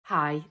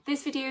Hi,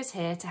 this video is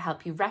here to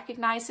help you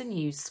recognise and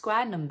use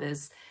square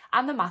numbers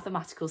and the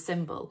mathematical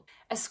symbol.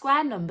 A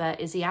square number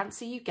is the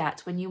answer you get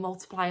when you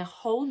multiply a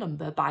whole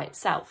number by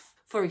itself.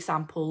 For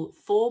example,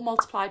 4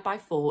 multiplied by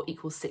 4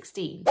 equals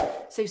 16,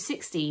 so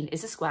 16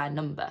 is a square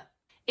number.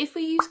 If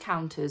we use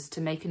counters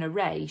to make an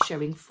array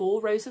showing 4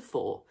 rows of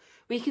 4,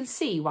 we can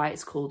see why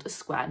it's called a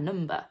square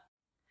number.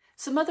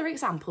 Some other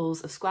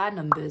examples of square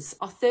numbers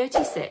are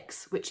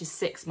 36, which is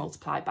 6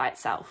 multiplied by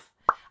itself,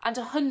 and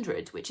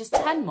 100, which is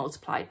 10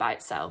 multiplied by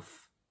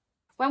itself.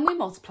 When we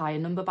multiply a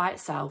number by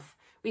itself,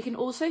 we can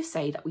also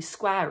say that we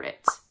square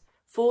it.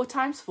 4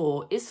 times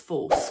 4 is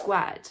 4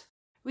 squared.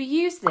 We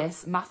use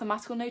this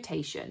mathematical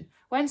notation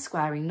when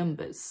squaring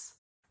numbers.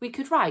 We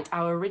could write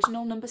our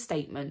original number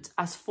statement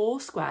as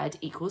 4 squared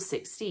equals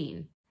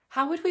 16.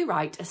 How would we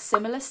write a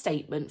similar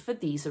statement for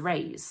these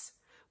arrays?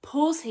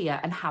 Pause here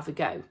and have a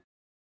go.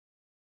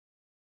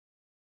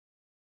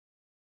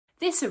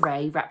 This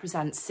array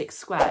represents 6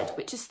 squared,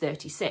 which is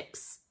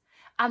 36,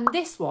 and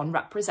this one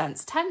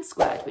represents 10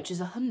 squared, which is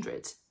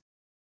 100.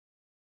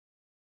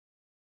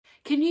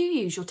 Can you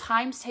use your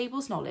times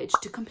tables knowledge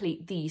to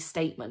complete these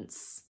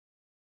statements?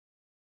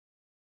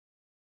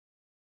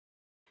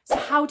 So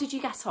how did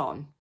you get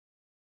on?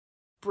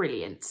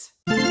 Brilliant.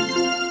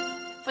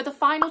 For the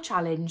final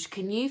challenge,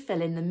 can you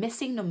fill in the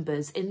missing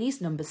numbers in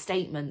these number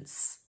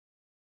statements?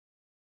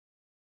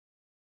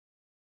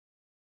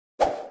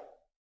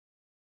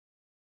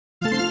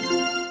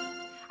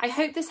 I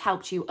hope this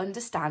helped you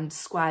understand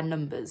square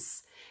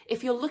numbers.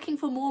 If you're looking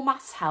for more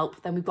maths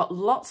help, then we've got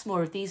lots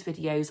more of these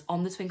videos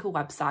on the Twinkl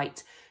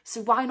website,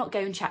 so why not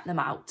go and check them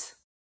out?